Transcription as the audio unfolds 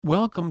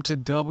Welcome to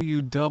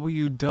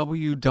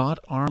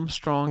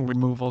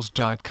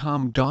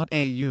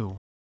www.armstrongremovals.com.au.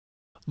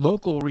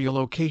 Local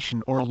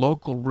relocation or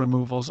local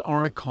removals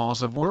are a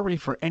cause of worry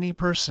for any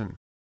person.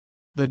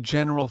 The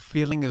general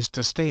feeling is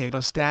to stay at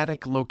a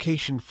static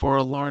location for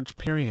a large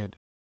period.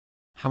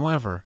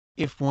 However,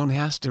 if one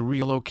has to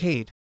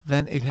relocate,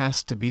 then it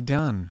has to be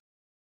done.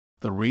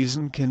 The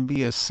reason can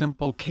be a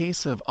simple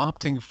case of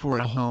opting for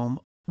a home,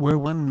 where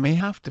one may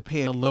have to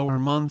pay a lower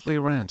monthly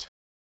rent.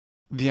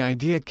 The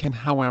idea can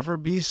however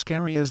be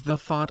scary, as the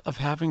thought of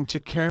having to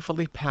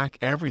carefully pack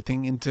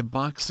everything into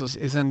boxes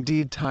is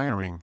indeed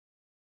tiring.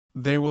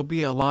 There will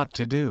be a lot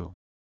to do.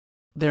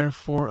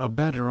 Therefore, a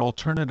better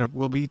alternative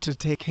will be to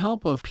take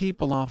help of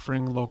people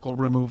offering local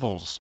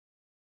removals.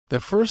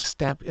 The first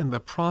step in the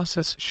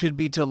process should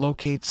be to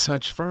locate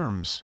such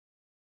firms.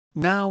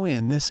 Now,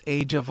 in this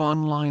age of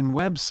online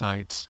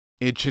websites,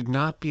 it should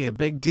not be a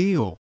big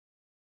deal.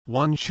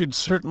 One should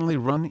certainly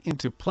run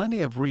into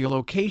plenty of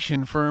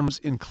relocation firms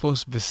in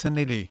close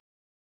vicinity.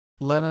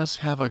 Let us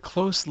have a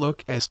close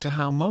look as to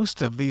how most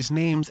of these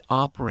names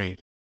operate.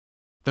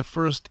 The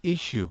first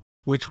issue,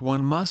 which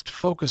one must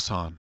focus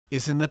on,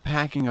 is in the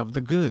packing of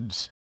the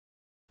goods.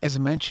 As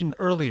mentioned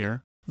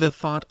earlier, the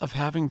thought of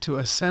having to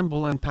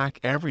assemble and pack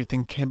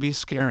everything can be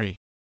scary.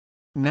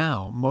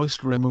 Now,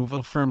 most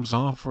removal firms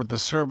offer the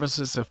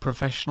services of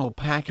professional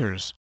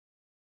packers.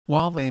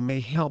 While they may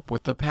help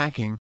with the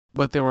packing,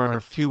 but there are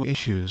a few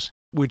issues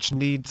which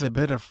needs a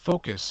bit of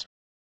focus.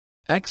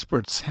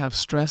 Experts have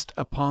stressed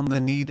upon the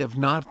need of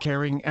not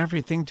carrying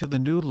everything to the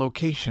new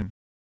location.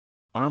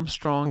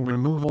 Armstrong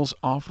Removals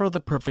offer the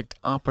perfect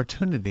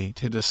opportunity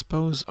to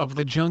dispose of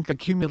the junk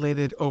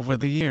accumulated over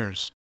the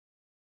years.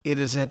 It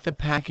is at the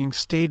packing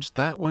stage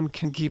that one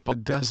can keep a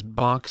dust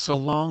box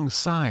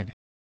alongside.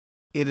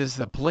 It is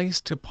the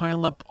place to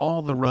pile up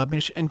all the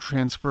rubbish and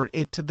transfer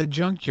it to the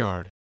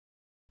junkyard.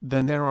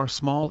 Then there are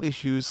small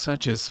issues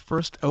such as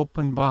first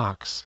open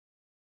box.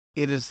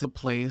 It is the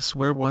place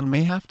where one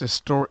may have to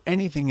store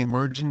anything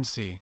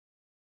emergency.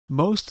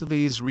 Most of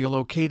these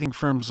relocating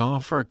firms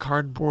offer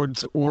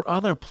cardboards or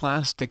other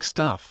plastic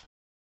stuff.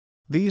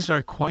 These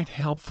are quite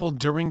helpful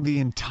during the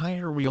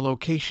entire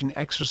relocation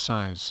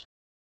exercise.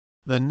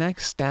 The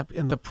next step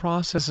in the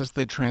process is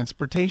the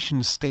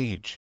transportation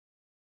stage.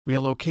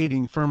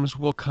 Relocating firms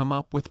will come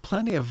up with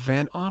plenty of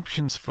van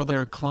options for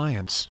their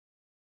clients.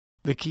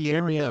 The key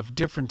area of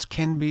difference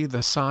can be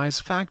the size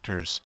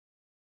factors.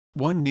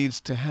 One needs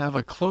to have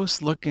a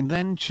close look and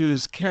then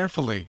choose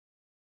carefully.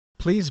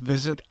 Please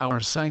visit our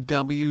site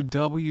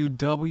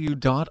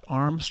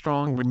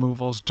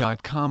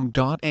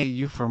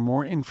www.armstrongremovals.com.au for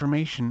more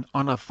information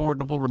on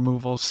affordable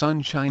removal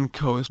Sunshine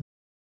Coast.